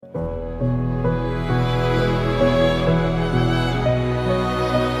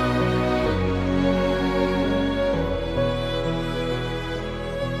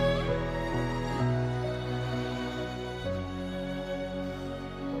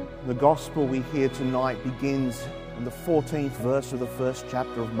The gospel we hear tonight begins in the 14th verse of the first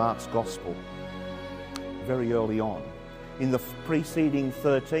chapter of Mark's gospel, very early on. In the preceding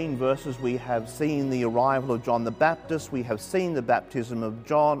 13 verses, we have seen the arrival of John the Baptist, we have seen the baptism of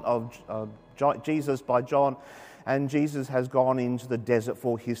Jesus by John, and Jesus has gone into the desert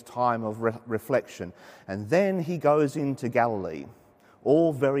for his time of reflection. And then he goes into Galilee,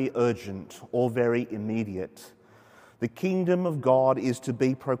 all very urgent, all very immediate. The kingdom of God is to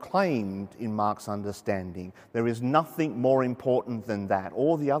be proclaimed in Mark's understanding. There is nothing more important than that.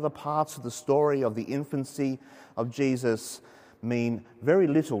 All the other parts of the story of the infancy of Jesus mean very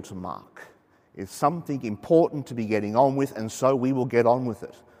little to Mark. It's something important to be getting on with, and so we will get on with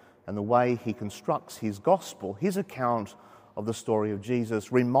it. And the way he constructs his gospel, his account of the story of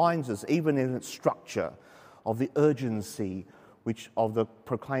Jesus, reminds us, even in its structure, of the urgency of the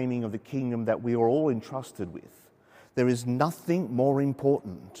proclaiming of the kingdom that we are all entrusted with. There is nothing more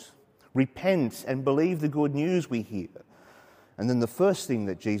important. Repent and believe the good news we hear. And then the first thing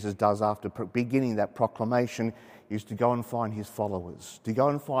that Jesus does after beginning that proclamation is to go and find his followers, to go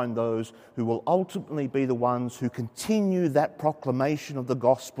and find those who will ultimately be the ones who continue that proclamation of the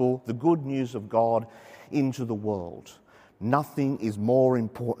gospel, the good news of God, into the world. Nothing is more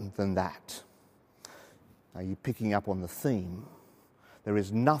important than that. Now you're picking up on the theme. There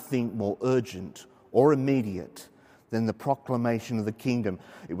is nothing more urgent or immediate than the proclamation of the kingdom.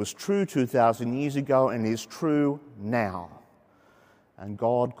 It was true 2,000 years ago and is true now. And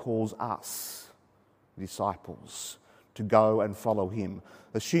God calls us, disciples, to go and follow him,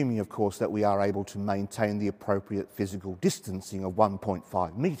 assuming, of course, that we are able to maintain the appropriate physical distancing of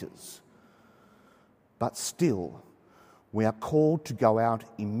 1.5 metres. But still, we are called to go out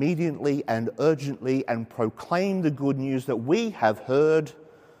immediately and urgently and proclaim the good news that we have heard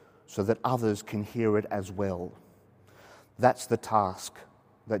so that others can hear it as well. That's the task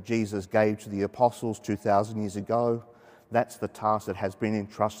that Jesus gave to the apostles 2,000 years ago. That's the task that has been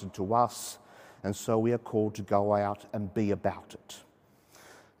entrusted to us. And so we are called to go out and be about it.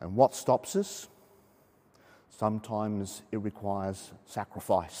 And what stops us? Sometimes it requires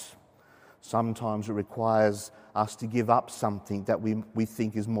sacrifice. Sometimes it requires us to give up something that we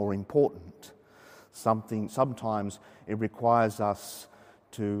think is more important. Sometimes it requires us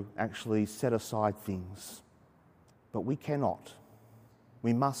to actually set aside things. But we cannot.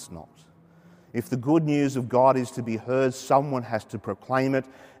 We must not. If the good news of God is to be heard, someone has to proclaim it,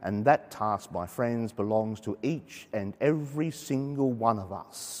 and that task, my friends, belongs to each and every single one of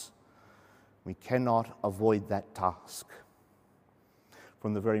us. We cannot avoid that task.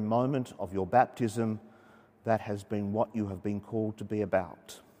 From the very moment of your baptism, that has been what you have been called to be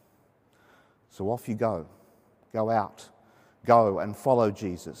about. So off you go. Go out. Go and follow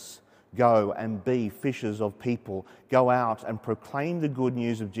Jesus. Go and be fishers of people. Go out and proclaim the good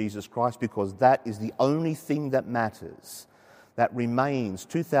news of Jesus Christ, because that is the only thing that matters. That remains,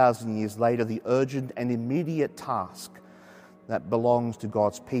 2,000 years later, the urgent and immediate task that belongs to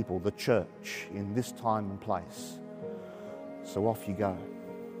God's people, the church, in this time and place. So off you go.